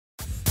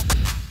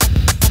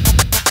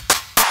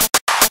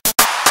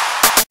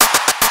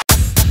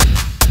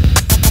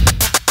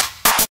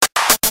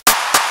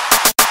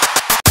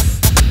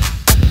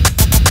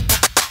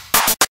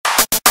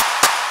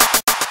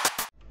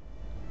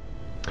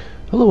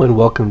Hello and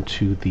welcome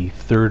to the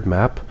third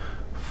map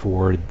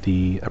for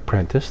the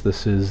Apprentice.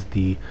 This is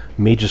the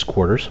Magus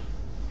Quarters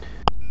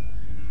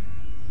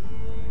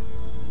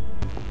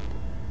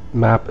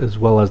map, as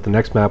well as the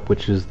next map,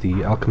 which is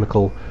the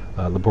Alchemical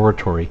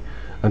Laboratory.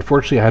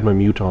 Unfortunately, I had my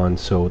mute on,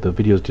 so the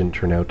videos didn't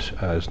turn out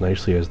as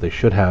nicely as they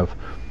should have.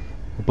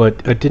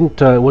 But it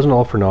didn't. It wasn't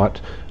all for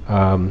naught.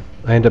 I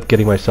ended up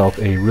getting myself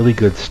a really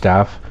good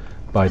staff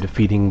by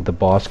defeating the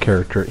boss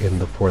character in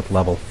the 4th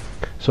level.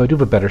 So I do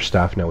have a better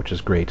staff now, which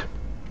is great.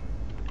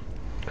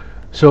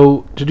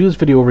 So, to do this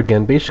video over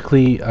again,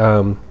 basically,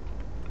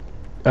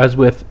 as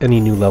with any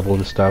new level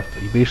and stuff,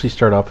 you basically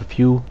start off a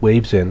few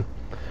waves in,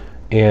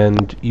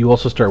 and you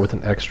also start with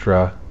an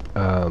extra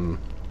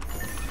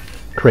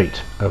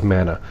crate of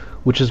mana,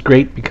 which is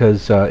great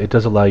because it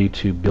does allow you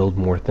to build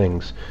more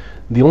things.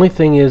 The only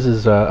thing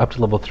is up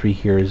to level 3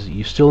 here, is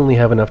you still only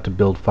have enough to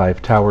build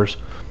 5 towers,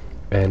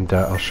 and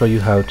I'll show you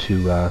how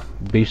to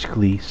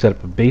basically set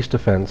up a base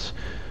defense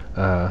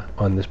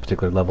on this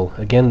particular level.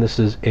 Again, this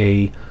is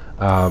a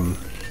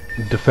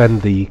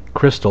defend the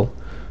crystal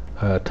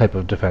type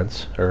of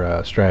defense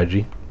or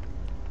strategy,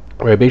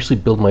 where I basically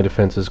build my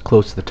defenses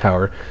close to the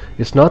tower.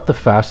 It's not the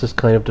fastest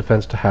kind of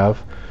defense to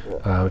have.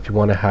 If you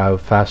want to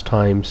have fast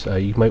times,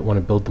 you might want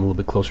to build them a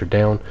little bit closer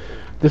down.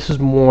 This is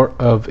more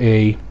of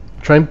a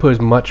try and put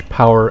as much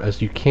power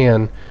as you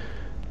can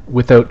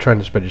without trying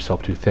to spread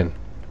yourself too thin.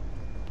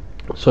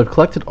 So I've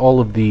collected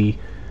all of the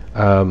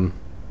mana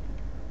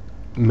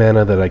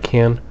that I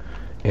can,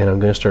 and I'm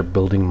going to start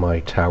building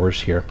my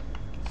towers here.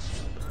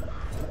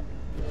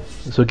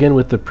 So again,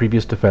 with the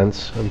previous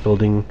defense, I'm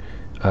building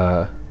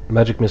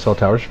magic missile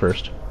towers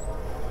first,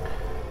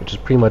 which is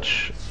pretty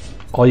much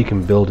all you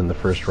can build in the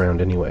first round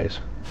anyways.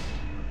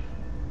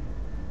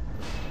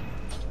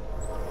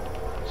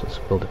 So let's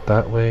build it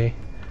that way.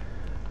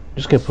 I'm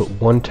just going to put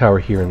one tower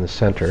here in the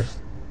center,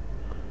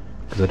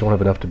 because I don't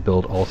have enough to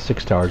build all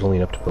 6 towers, only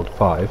enough to build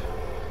 5.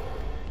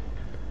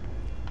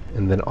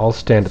 And then I'll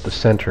stand at the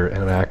center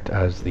and act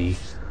as the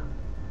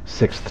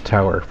 6th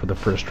tower for the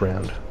first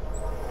round.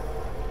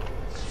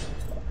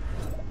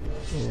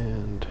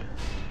 And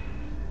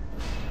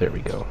there we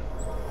go.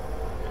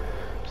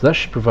 So that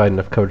should provide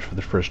enough coverage for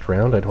the first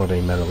round. I don't have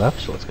any mana left,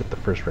 so let's get the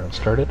first round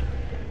started.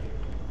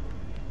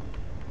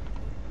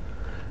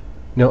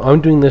 Now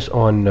I'm doing this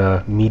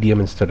on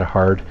medium instead of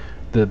hard.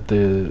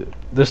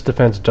 This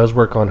defense does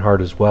work on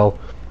hard as well,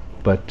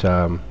 but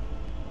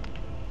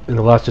in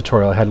the last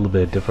tutorial I had a little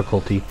bit of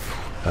difficulty.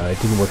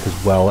 It didn't work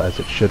as well as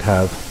it should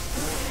have.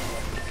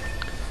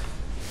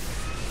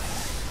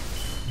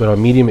 But on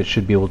medium it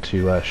should be able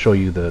to show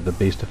you the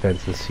base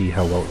defense and see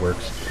how well it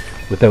works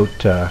without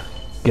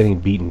getting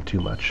beaten too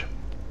much.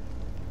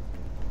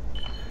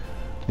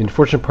 The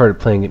unfortunate part of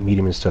playing it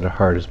medium instead of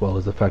hard as well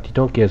is the fact you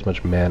don't get as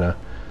much mana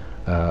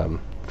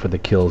for the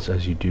kills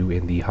as you do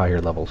in the higher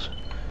levels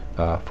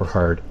for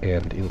hard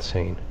and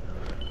insane.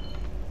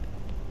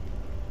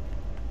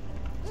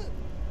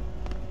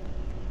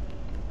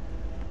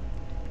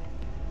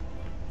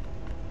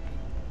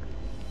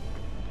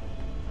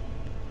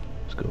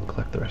 Let's go and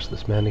collect the rest of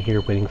this mana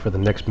here, waiting for the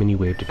next mini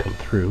wave to come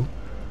through,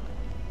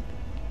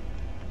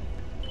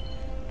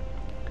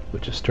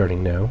 which is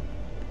starting now.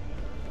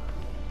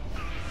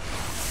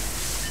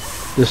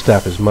 This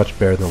staff is much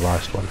better than the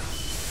last one.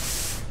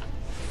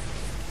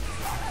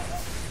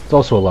 It's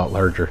also a lot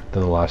larger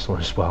than the last one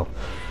as well.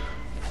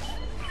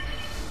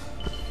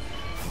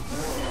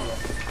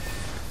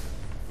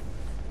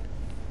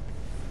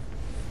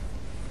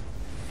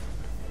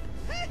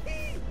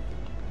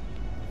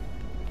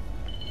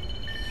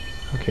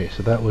 Okay,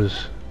 so that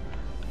was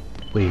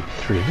wave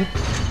 3.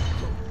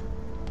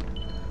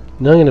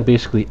 Now I'm going to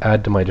basically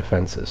add to my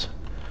defenses.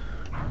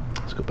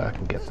 Let's go back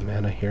and get the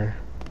mana here.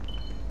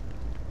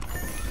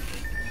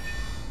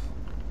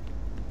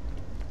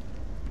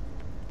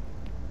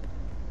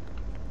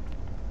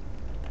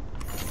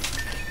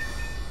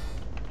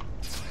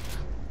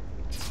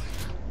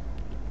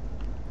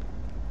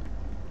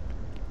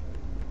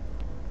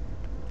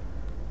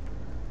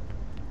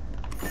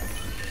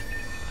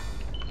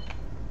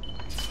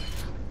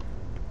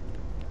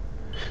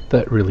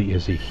 That really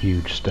is a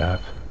huge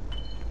staff.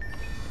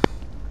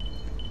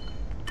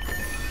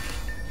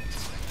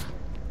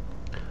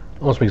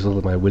 Almost makes it look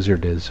like my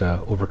wizard is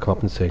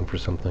overcompensating for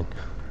something.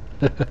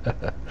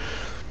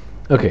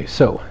 Okay,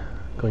 so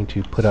going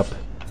to put up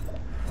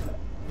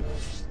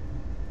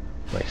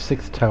my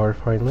 6th tower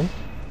finally,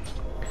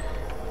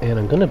 and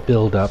I'm going to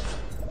build up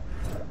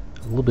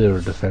a little bit of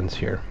a defense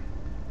here.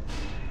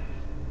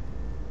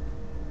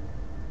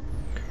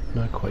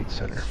 Not quite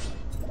center.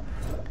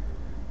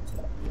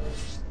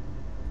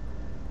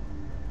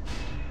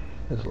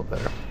 That's a little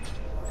better.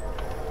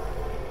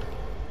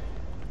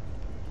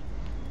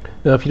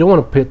 Now, if you don't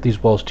want to put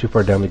these walls too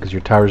far down because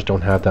your towers don't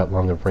have that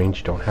long of range,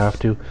 you don't have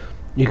to.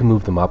 You can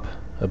move them up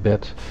a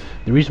bit.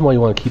 The reason why you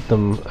want to keep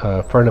them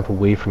far enough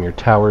away from your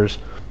towers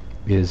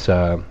is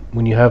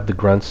when you have the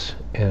grunts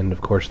and, of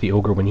course, the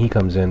ogre, when he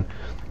comes in,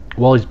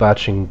 while he's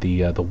bashing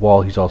the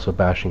wall, he's also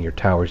bashing your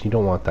towers. You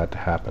don't want that to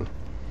happen.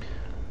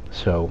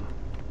 So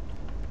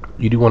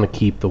you do want to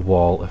keep the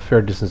wall a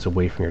fair distance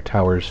away from your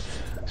towers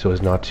so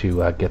as not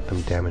to get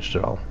them damaged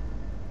at all.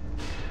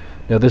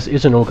 Now this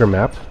is an ogre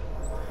map,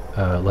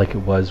 like it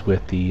was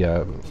with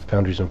the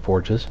Foundries and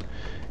Forges,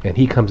 and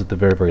he comes at the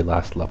very, very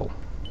last level.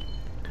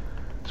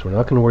 So we're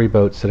not going to worry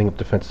about setting up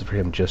defenses for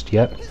him just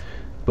yet,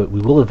 but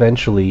we will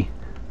eventually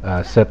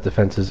set up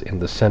defenses in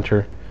the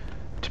center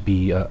to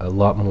be a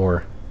lot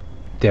more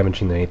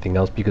damaging than anything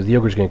else, because the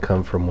ogre is going to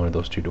come from one of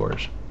those two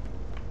doors.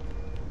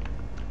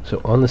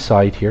 So on the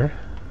side here,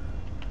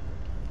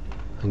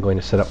 I'm going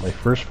to set up my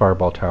first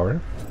fireball tower.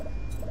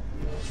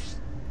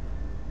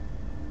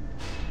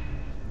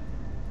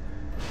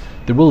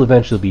 There will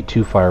eventually be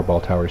two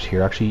fireball towers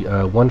here. Actually,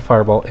 one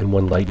fireball and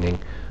one lightning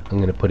I'm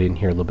going to put in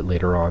here a little bit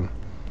later on.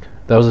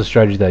 That was a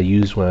strategy that I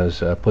used when I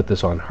was put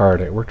this on hard.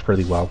 It worked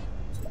fairly well.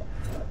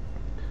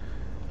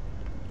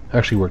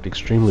 Actually worked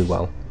extremely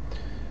well.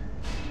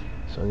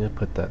 So I'm going to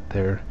put that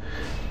there.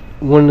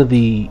 One of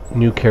the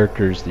new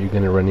characters that you're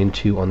going to run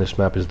into on this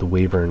map is the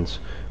Wyverns,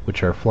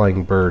 which are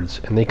flying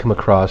birds, and they come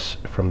across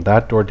from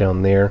that door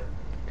down there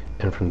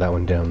and from that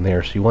one down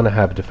there. So you want to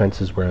have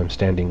defenses where I'm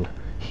standing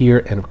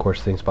here, and of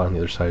course things spot on the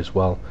other side as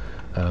well,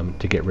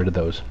 to get rid of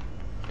those.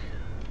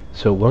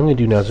 So what I'm going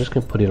to do now is just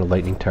going to put in a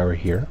lightning tower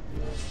here,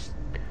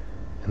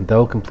 and that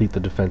will complete the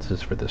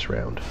defenses for this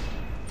round.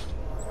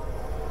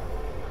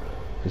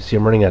 You see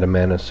I'm running out of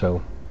mana,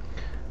 so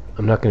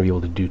I'm not going to be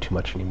able to do too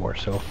much anymore.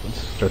 So let's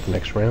start the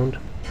next round.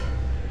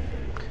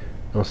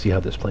 I'll see how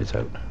this plays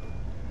out.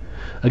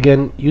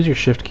 Again, use your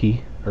shift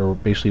key, or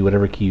basically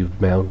whatever key you've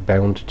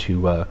bound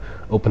to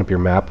open up your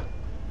map,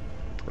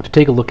 to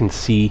take a look and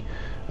see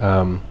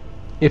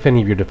if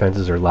any of your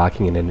defenses are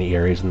lacking in any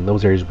areas, and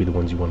those areas will be the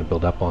ones you want to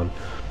build up on.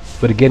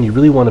 But again, you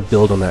really want to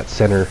build on that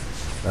center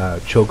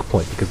choke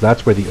point, because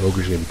that's where the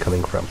ogre is going to be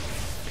coming from.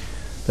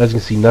 As you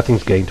can see,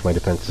 nothing's getting to my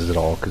defenses at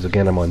all, because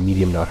again, I'm on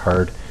medium, not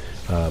hard.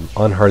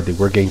 On hard, they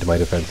were getting to my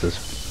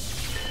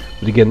defenses.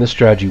 But again, this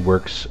strategy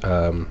works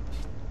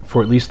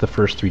for at least the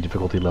first 3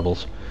 difficulty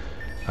levels.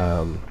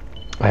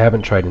 I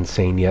haven't tried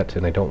insane yet,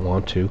 and I don't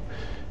want to,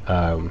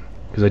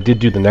 because I did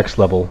do the next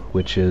level,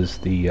 which is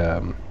the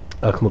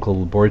alchemical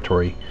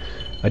laboratory.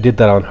 I did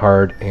that on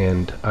hard,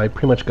 and I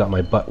pretty much got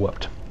my butt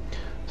whooped.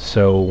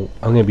 So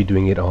I'm going to be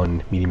doing it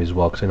on medium as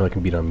well, because I know I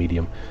can beat on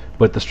medium.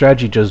 But the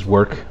strategy does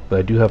work, but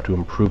I do have to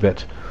improve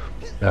it,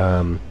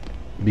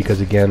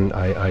 because again,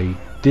 I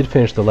did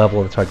finish the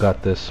level until I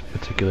got this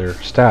particular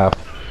staff,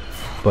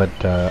 but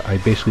I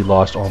basically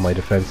lost all my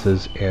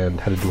defenses and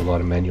had to do a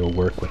lot of manual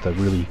work with a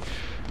really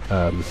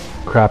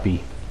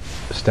crappy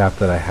staff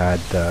that I had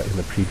in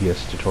the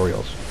previous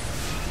tutorials.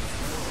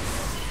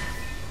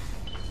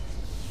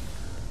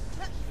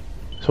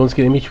 So once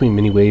again, in between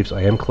mini waves,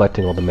 I am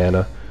collecting all the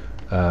mana.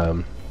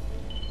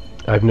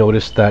 I've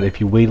noticed that if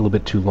you wait a little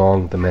bit too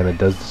long, the mana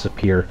does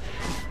disappear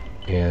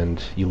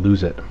and you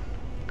lose it.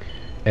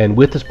 And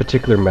with this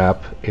particular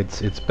map,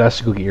 it's best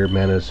to go get your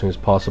mana as soon as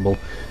possible,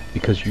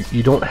 because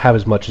you don't have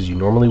as much as you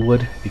normally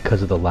would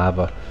because of the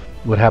lava.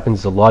 What happens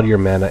is a lot of your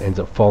mana ends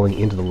up falling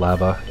into the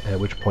lava, at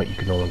which point you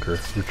can no longer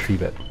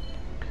retrieve it.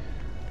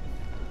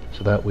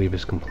 So that wave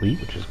is complete,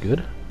 which is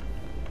good.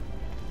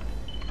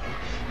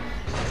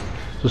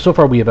 So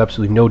far we have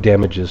absolutely no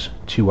damages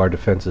to our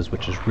defenses,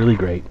 which is really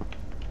great.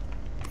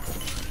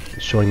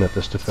 It's showing that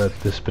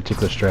this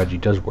particular strategy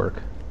does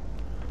work.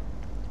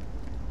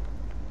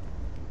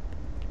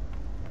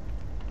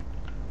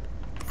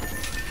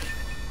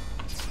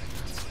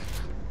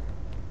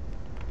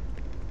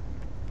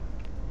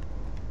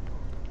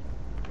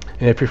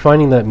 And if you're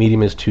finding that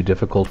medium is too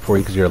difficult for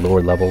you because you're a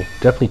lower level,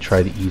 definitely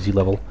try the easy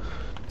level.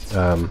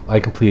 I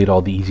completed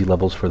all the easy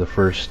levels for the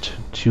first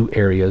 2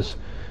 areas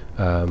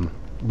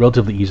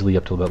relatively easily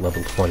up to about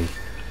level 20.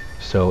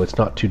 So it's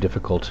not too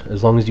difficult.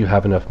 As long as you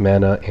have enough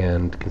mana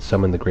and can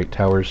summon the great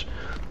towers,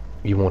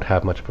 you won't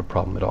have much of a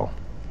problem at all.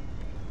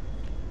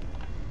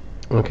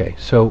 Okay,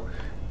 so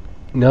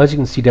now as you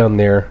can see down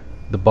there,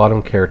 the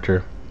bottom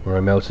character, where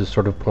my mouse is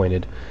sort of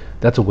pointed,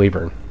 that's a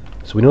Wyvern.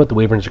 So we know that the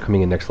Wyverns are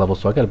coming in next level,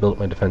 so I've got to build up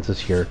my defenses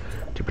here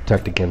to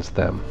protect against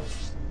them.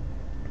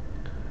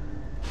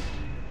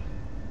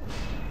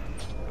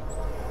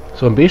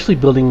 So I'm basically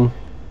building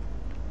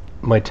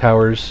my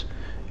towers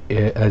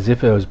as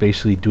if I was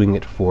basically doing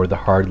it for the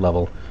hard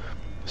level.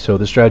 So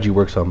the strategy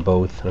works on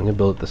both, and I'm going to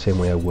build it the same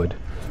way I would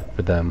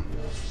for them.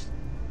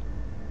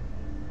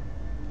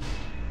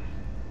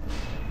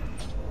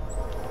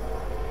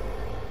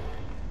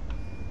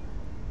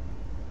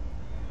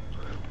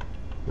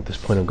 At this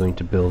point I'm going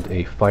to build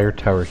a fire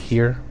tower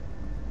here,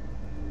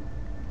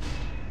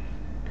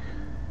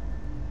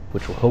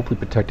 which will hopefully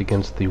protect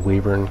against the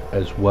Wyvern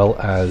as well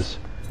as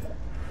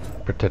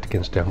protect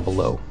against down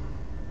below.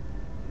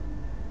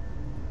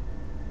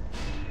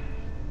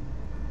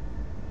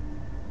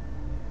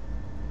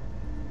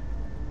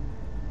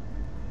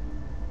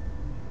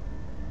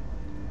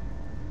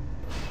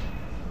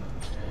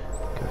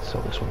 Gonna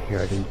sell this one here,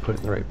 I didn't put it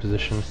in the right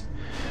position.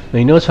 Now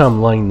you notice how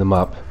I'm lining them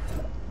up.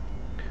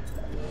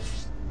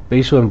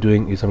 Basically what I'm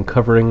doing is I'm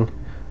covering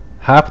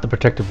half the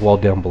protective wall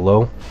down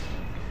below.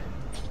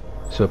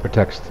 So So it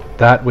protects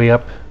that way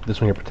up, this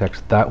one here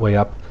protects that way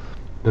up,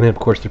 and then of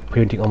course they're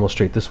painting almost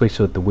straight this way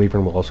so that the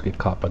wyvern will also get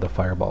caught by the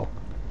fireball.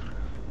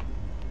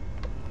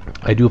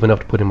 I do have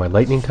enough to put in my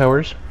lightning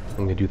towers. I'm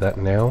going to do that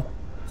now.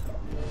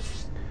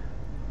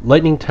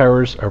 Lightning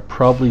towers are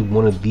probably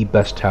one of the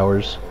best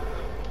towers.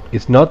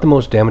 It's not the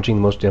most damaging.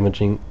 The most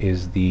damaging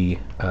is the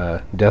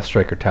Death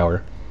Striker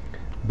tower,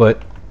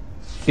 but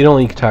it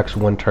only attacks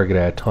one target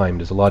at a time.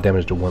 Does a lot of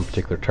damage to one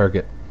particular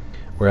target,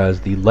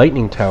 whereas the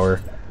lightning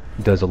tower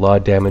does a lot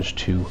of damage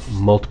to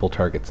multiple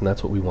targets, and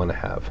that's what we want to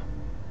have.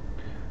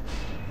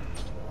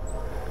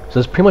 So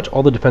that's pretty much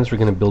all the defense we're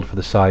going to build for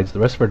the sides. The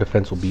rest of our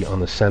defense will be on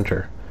the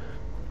center.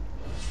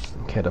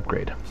 Can't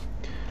upgrade.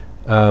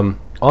 On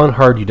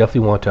hard, you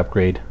definitely want to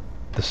upgrade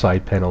the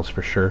side panels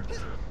for sure.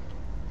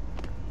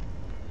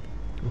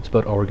 That's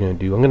about all we're going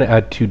to do. I'm going to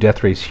add 2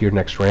 death rays here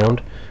next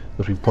round,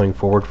 which will be pointing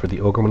forward for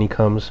the ogre when he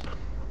comes,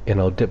 and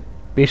I'll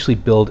basically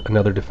build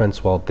another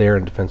defense wall there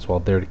and defense wall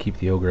there to keep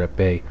the ogre at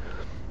bay.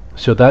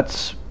 So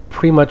that's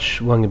pretty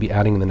much what I'm going to be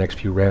adding in the next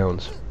few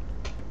rounds.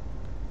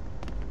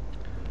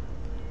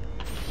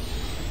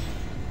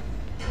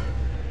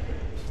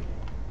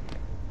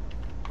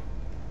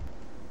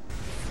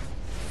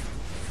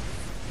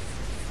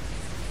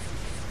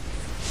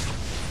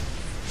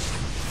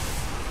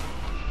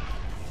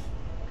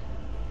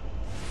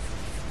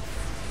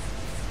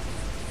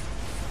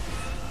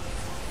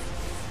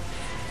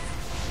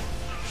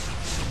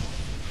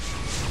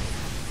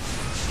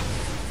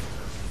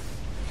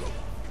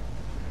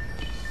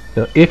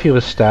 Now, if you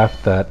have a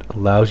staff that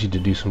allows you to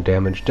do some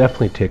damage,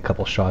 definitely take a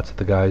couple shots at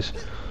the guys.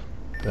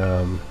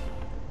 The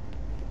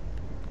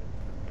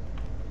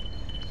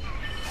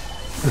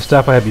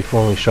staff I had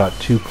before only shot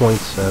 2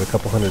 points at a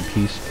couple hundred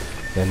piece,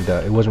 and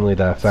it wasn't really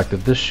that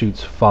effective. This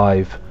shoots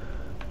 5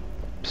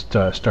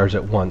 stars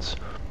at once.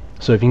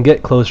 So if you can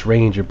get close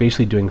range, you're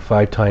basically doing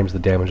 5 times the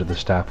damage of the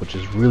staff, which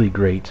is really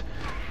great,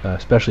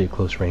 especially at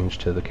close range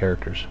to the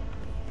characters.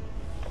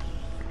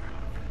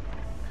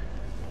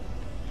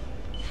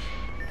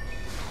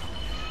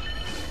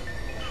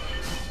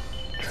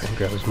 And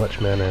grab as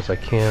much mana as I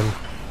can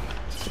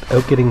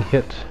without getting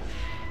hit.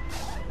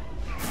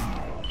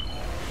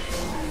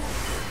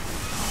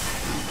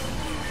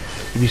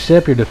 If you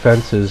set up your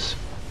defenses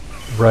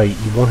right,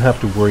 you won't have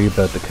to worry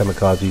about the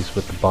kamikazes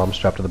with the bomb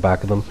strapped to the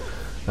back of them.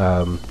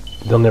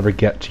 They'll never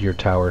get to your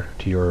tower,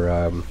 to your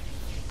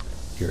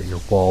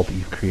wall that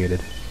you've created.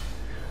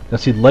 Now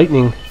see,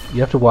 lightning,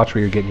 you have to watch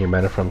where you're getting your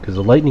mana from, because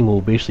the lightning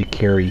will basically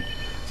carry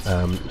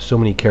so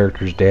many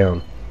characters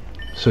down.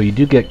 So you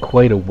do get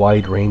quite a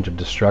wide range of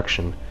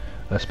destruction,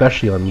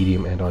 especially on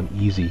medium and on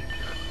easy.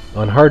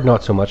 On hard,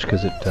 not so much,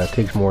 because it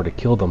takes more to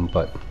kill them,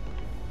 but...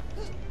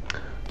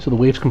 So the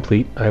wave's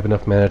complete. I have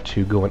enough mana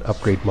to go and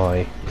upgrade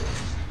my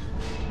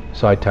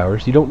side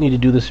towers. You don't need to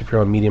do this if you're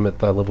on medium at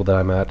the level that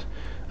I'm at,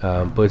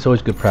 but it's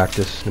always good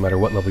practice, no matter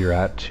what level you're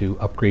at, to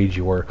upgrade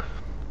your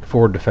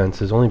forward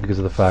defenses, only because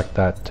of the fact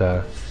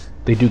that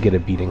they do get a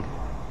beating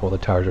while the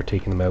towers are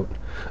taking them out.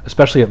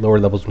 Especially at lower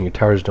levels when your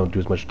towers don't do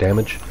as much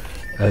damage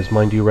as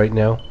mine do right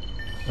now.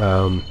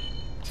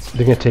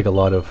 They're going to take a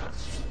lot of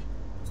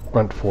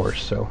brunt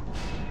force, so...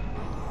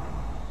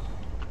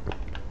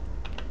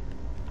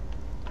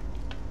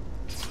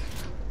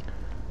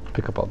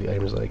 Pick up all the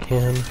items that I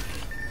can.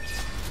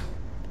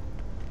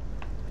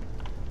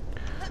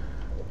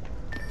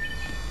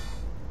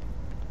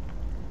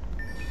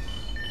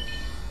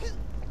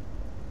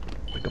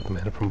 Pick up the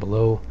mana from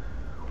below.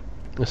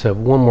 Let's have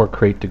one more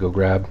crate to go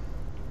grab.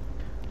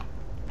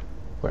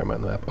 Where am I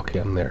on the map? Okay,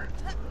 I'm there.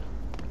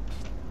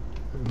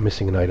 I'm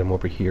missing an item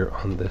over here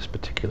on this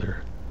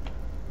particular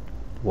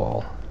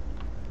wall.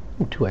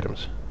 Ooh, 2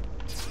 items.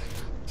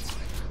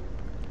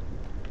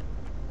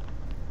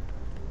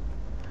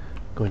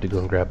 Going to go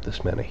and grab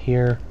this mana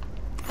here.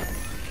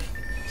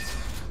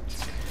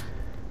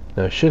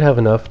 Now I should have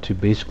enough to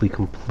basically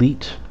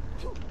complete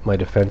my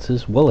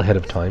defenses well ahead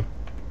of time,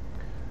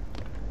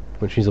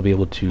 which means I'll be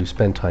able to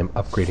spend time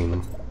upgrading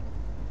them.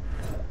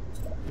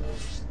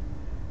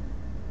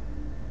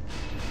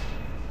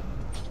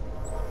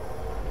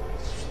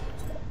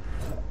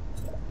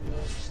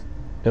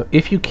 Now,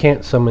 if you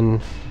can't summon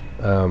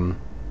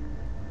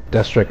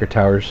Death Striker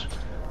towers,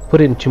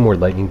 put in 2 more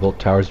Lightning Bolt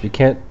towers. If you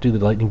can't do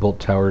the Lightning Bolt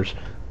towers,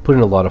 put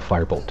in a lot of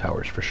Firebolt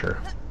towers for sure.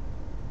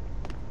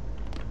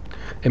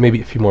 And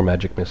maybe a few more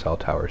Magic Missile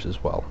towers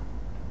as well.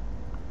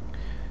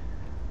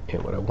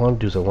 And what I want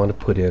to do is I want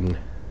to put in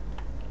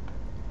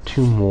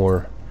 2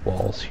 more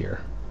walls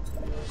here.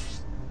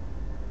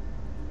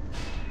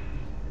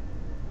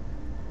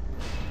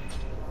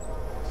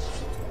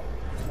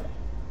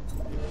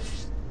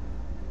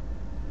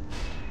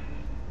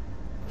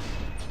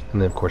 And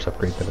then of course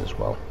upgrade them as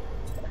well.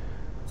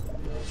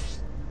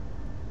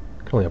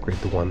 I can only upgrade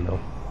the 1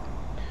 though.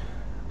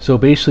 So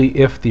basically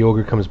if the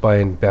ogre comes by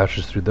and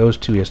bashes through those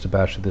 2, he has to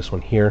bash through this one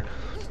here.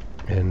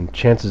 And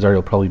chances are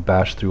he'll probably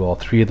bash through all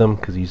 3 of them,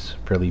 because he's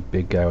a fairly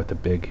big guy with a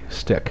big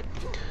stick.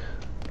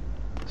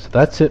 So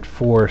that's it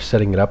for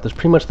setting it up. That's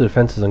pretty much the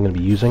defenses I'm going to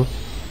be using.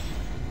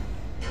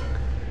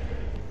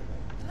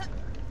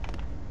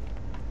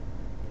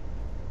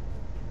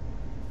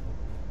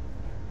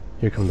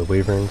 Here come the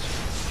wyverns.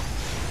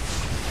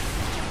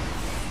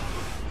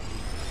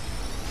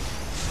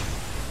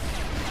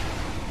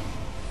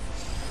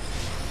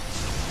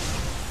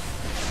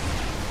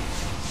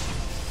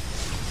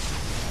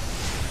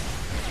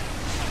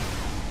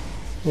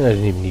 Yeah, I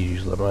didn't even need to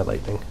use my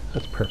lightning.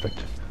 That's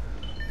perfect.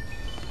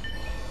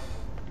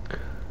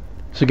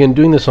 So again,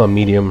 doing this on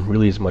medium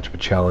really isn't much of a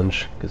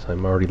challenge because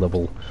I'm already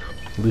level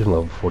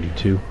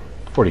 42,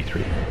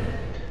 43.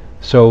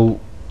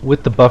 So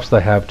with the buffs that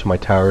I have to my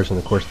towers, and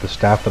of course the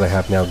staff that I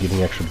have now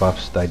giving extra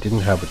buffs that I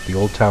didn't have with the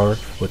old tower,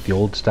 with the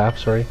old staff,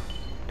 sorry.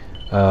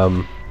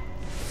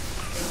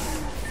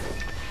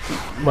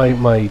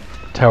 My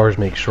towers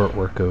make short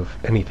work of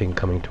anything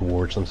coming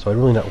towards them, so I'm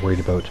really not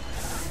worried about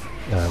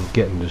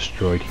getting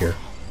destroyed here.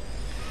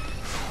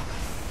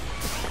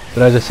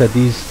 But as I said,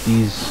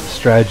 these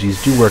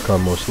strategies do work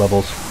on most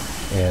levels,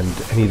 and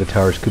any of the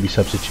towers could be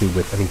substituted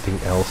with anything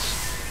else.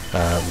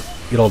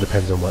 It all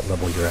depends on what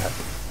level you're at.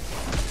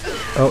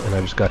 Oh, and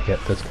I just got hit.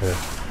 That's going to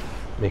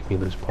make me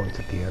lose points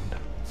at the end.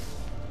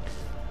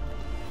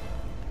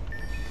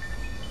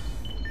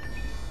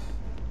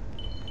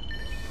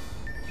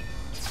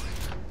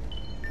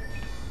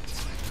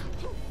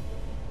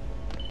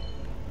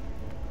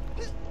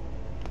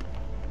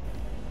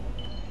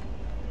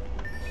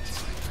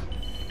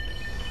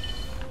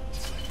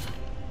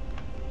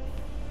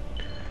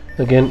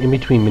 Again, in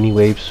between mini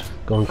waves,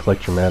 go and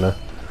collect your mana.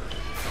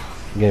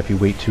 Again, if you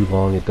wait too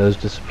long, it does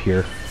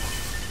disappear.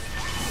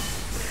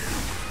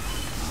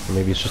 Or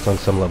maybe it's just on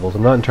some levels.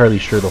 I'm not entirely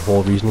sure the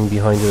whole reasoning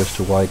behind it as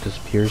to why it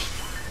disappears,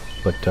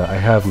 but I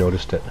have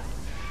noticed it.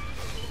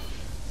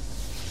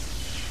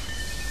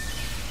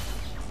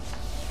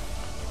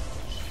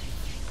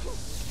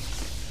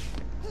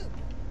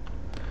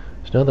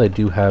 So now that I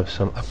do have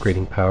some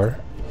upgrading power,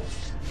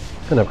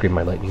 I'm going to upgrade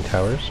my lightning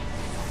towers.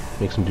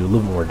 Makes them do a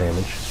little more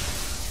damage.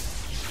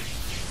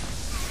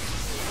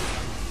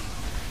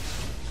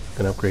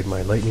 Gonna upgrade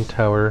my lightning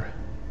tower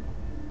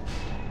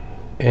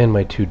and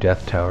my 2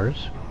 death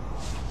towers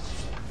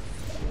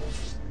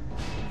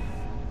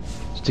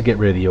just to get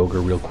rid of the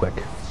ogre real quick.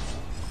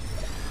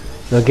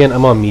 Now again,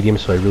 I'm on medium,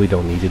 so I really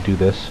don't need to do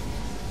this,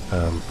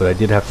 but I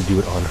did have to do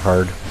it on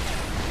hard.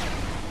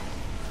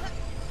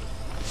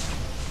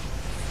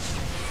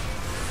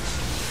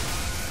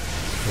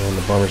 And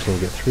the bomber's gonna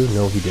get through.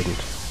 No, he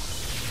didn't.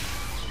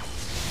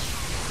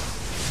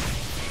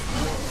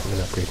 I'm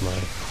gonna upgrade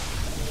my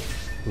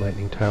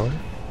lightning tower.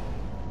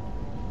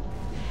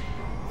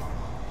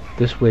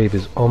 This wave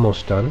is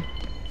almost done.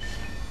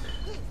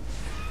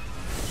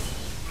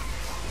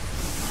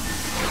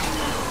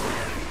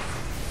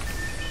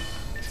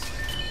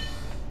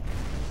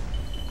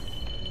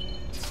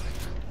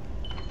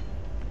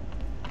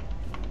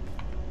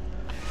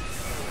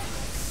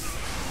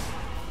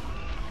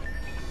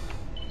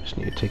 Just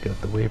need to take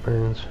out the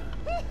wyverns.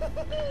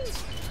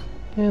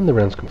 And the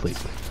round's complete.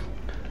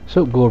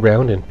 So go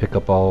around and pick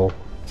up all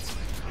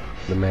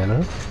the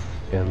mana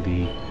and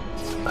the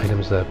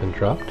items that have been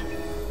dropped.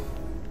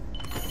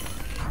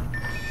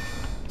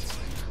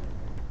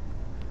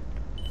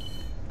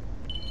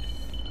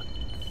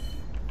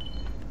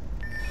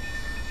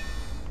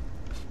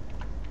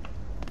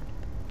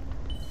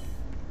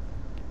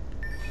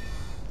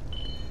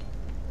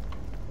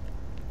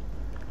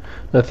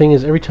 Now, the thing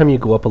is, every time you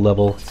go up a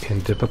level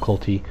in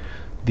difficulty,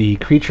 the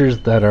creatures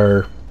that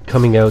are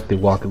coming out, they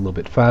walk a little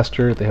bit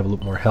faster, they have a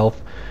little more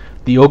health.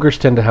 The ogres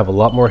tend to have a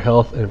lot more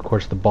health, and of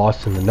course the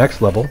boss in the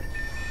next level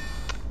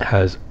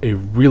has a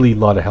really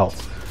lot of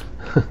health.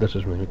 That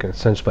doesn't really make any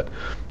sense, but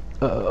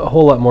a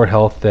whole lot more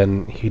health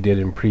than he did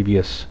in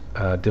previous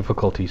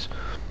difficulties,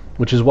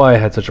 which is why I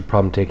had such a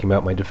problem taking him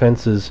out. My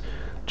defenses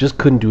just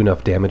couldn't do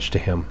enough damage to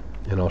him,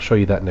 and I'll show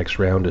you that next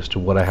round as to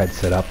what I had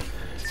set up.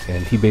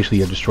 And he basically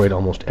had destroyed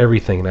almost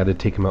everything, and I had to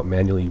take him out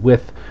manually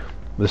with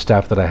the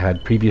staff that I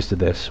had previous to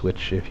this,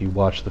 which if you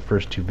watch the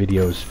first 2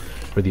 videos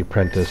for the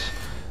Apprentice,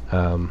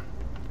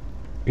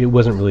 it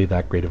wasn't really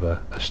that great of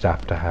a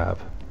staff to have.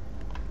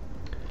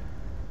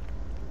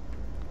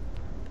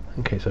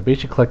 Okay, so I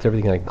basically collect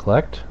everything I can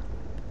collect.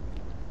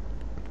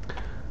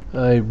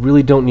 I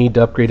really don't need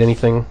to upgrade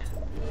anything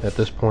at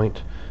this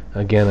point.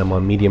 Again, I'm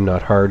on medium,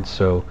 not hard,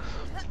 so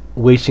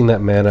wasting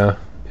that mana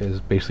is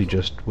basically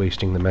just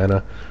wasting the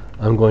mana.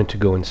 I'm going to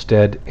go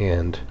instead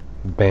and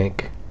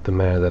bank the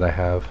mana that I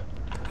have.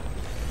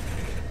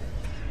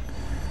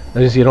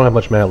 As you see, I don't have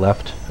much mana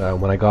left.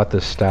 When I got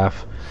this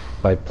staff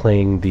by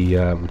playing the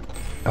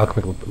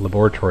Alchemical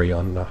Laboratory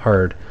on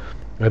hard,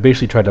 I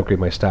basically tried to upgrade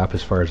my staff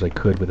as far as I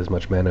could with as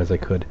much mana as I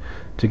could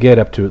to get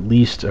up to at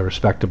least a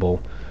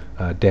respectable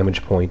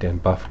damage point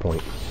and buff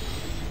point.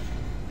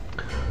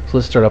 So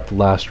let's start up the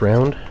last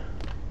round.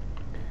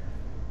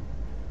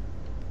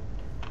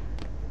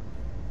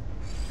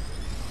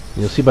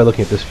 You'll see by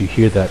looking at this view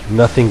here that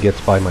nothing gets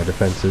by my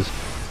defenses.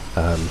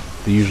 They're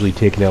usually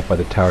taken out by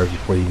the towers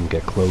before they even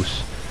get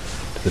close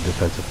to the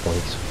defensive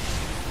points.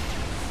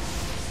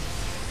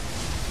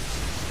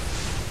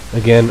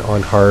 Again,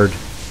 on hard,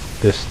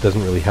 this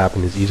doesn't really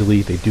happen as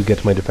easily. They do get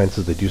to my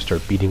defenses, they do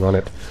start beating on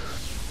it.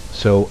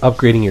 So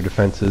upgrading your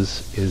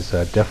defenses is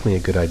definitely a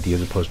good idea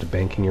as opposed to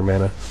banking your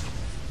mana.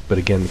 But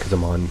again, because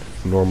I'm on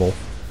normal,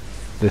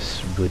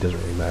 this really doesn't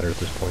really matter at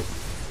this point.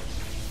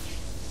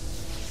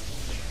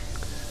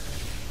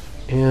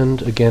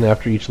 And again,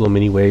 after each little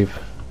mini wave,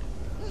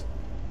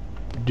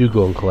 do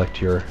go and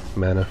collect your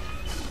mana.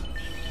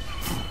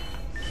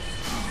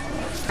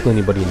 Kill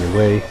anybody in your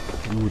way.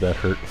 Ooh, that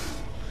hurt.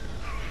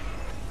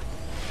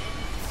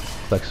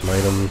 Collect some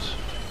items.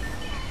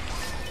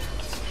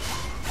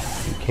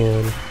 If you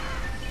can.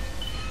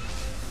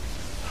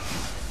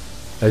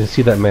 As you can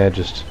see, that mana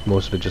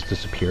most of it just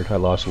disappeared. I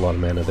lost a lot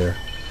of mana there.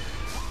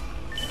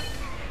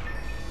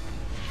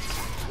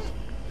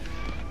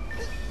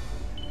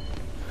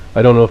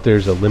 I don't know if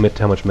there's a limit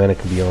to how much mana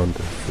can be on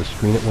the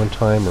screen at one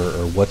time, or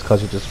what's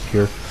causing it to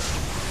disappear.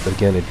 But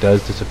again, it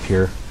does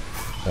disappear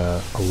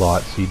a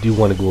lot, so you do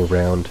want to go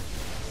around,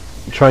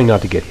 trying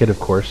not to get hit, of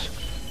course,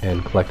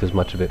 and collect as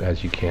much of it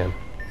as you can.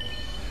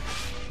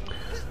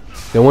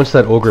 Now once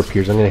that ogre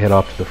appears, I'm going to head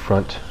off to the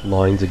front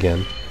lines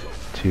again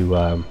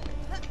to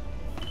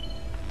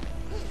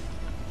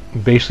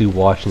basically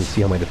watch and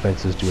see how my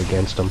defenses do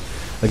against him.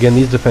 Again,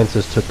 these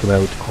defenses took him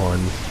out on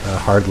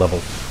hard level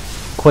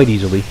quite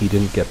easily. He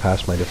didn't get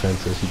past my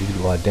defenses. He did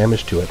a lot of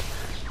damage to it,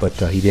 but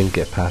he didn't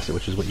get past it,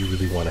 which is what you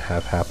really want to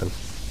have happen.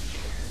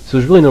 So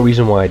there's really no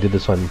reason why I did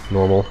this on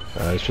normal.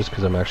 It's just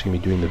because I'm actually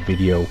going to be doing the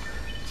video,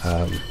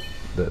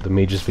 the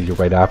Magus video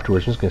right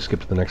afterwards. I'm just going to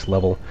skip to the next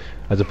level,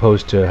 as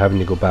opposed to having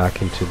to go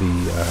back into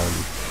the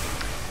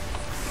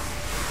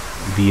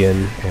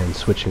VN and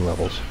switching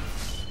levels.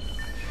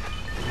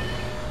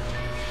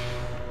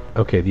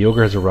 Okay, the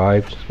ogre has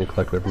arrived. Just going to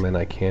collect whatever mana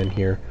I can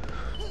here.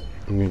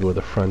 I'm going to go to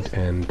the front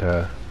and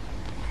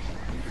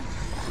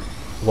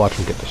watch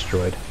him get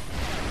destroyed.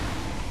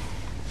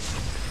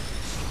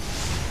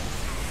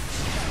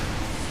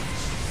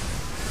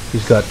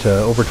 He's got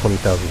over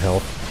 20,000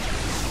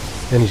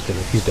 health, and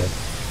he's dead.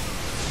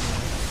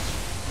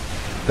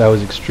 That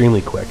was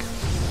extremely quick.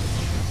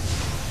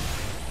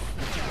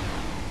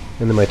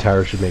 And then my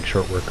tower should make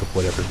short work of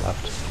whatever's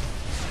left.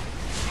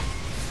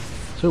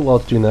 So while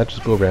it's doing that,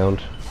 just go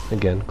around,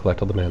 again,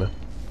 collect all the mana.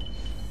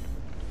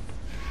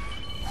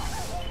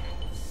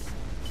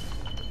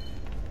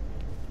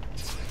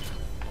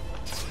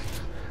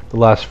 The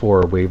last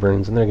 4 are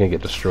wyverns, and they're going to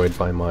get destroyed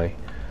by my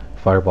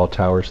fireball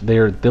towers.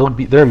 They're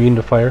immune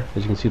to fire.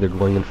 As you can see, they're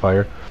glowing in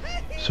fire.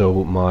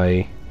 So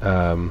my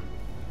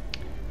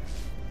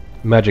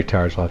magic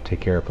towers will have to take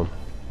care of them.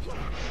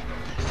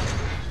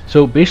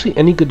 So basically,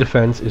 any good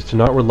defense is to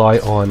not rely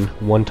on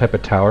one type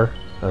of tower,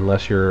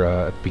 unless you're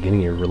at the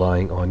beginning you're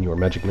relying on your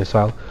magic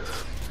missile.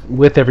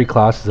 With every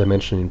class, as I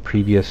mentioned in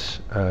previous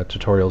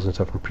tutorials and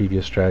stuff from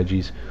previous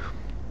strategies,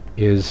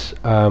 is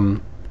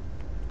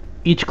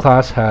each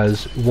class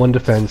has one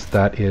defense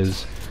that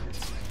is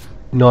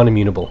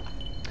non-immunable.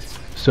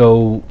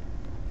 So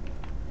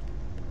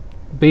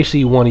basically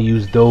you want to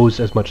use those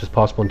as much as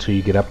possible until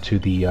you get up to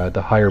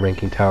the higher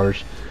ranking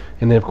towers.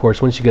 And then of course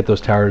once you get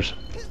those towers,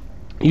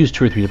 use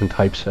 2 or 3 different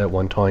types at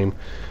one time.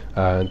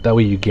 That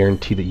way you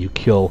guarantee that you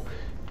kill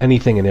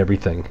anything and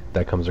everything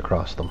that comes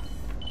across them.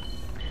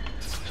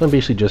 So I'm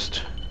basically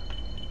just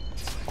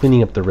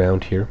cleaning up the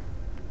round here,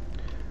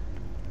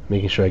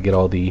 making sure I get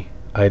all the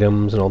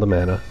items and all the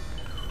mana,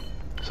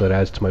 so it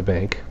adds to my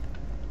bank.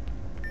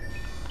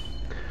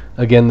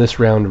 Again, this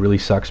round really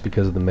sucks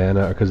because of the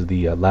mana, or because of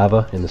the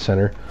lava in the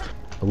center.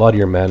 A lot of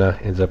your mana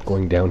ends up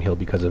going downhill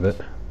because of it.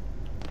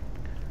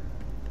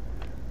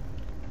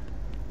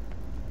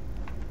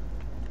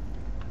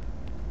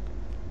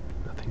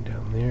 Nothing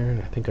down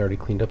there. I think I already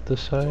cleaned up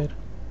this side.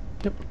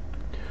 Yep.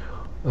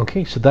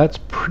 Okay, so that's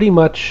pretty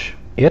much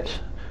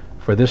it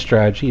for this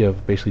strategy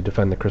of basically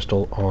defend the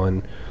crystal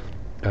on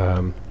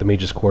the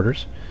Magus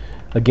quarters.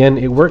 Again,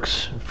 it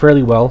works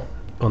fairly well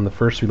on the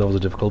first 3 levels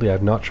of difficulty. I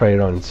have not tried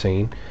it on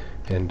Insane,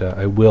 and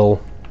I will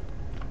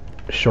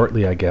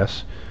shortly, I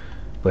guess.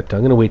 But I'm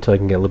going to wait till I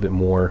can get a little bit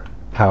more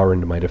power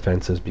into my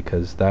defenses,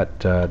 because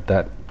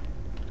that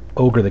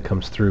ogre that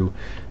comes through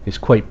is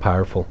quite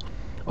powerful.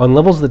 On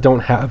levels that don't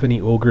have any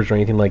ogres or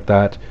anything like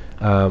that,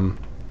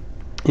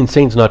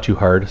 Insane's not too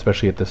hard,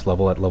 especially at this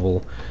level, at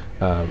level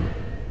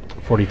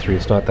 43.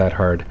 It's not that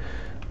hard.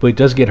 But it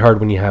does get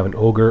hard when you have an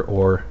ogre,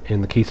 or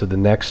in the case of the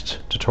next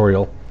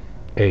tutorial,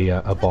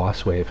 a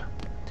boss wave.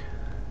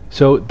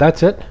 So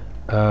that's it.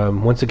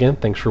 Once again,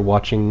 thanks for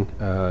watching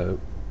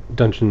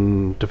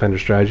Dungeon Defender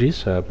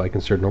Strategies by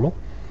Considered Normal.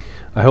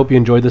 I hope you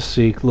enjoyed this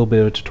little bit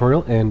of a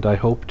tutorial, and I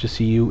hope to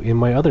see you in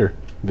my other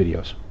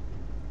videos.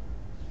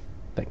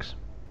 Thanks.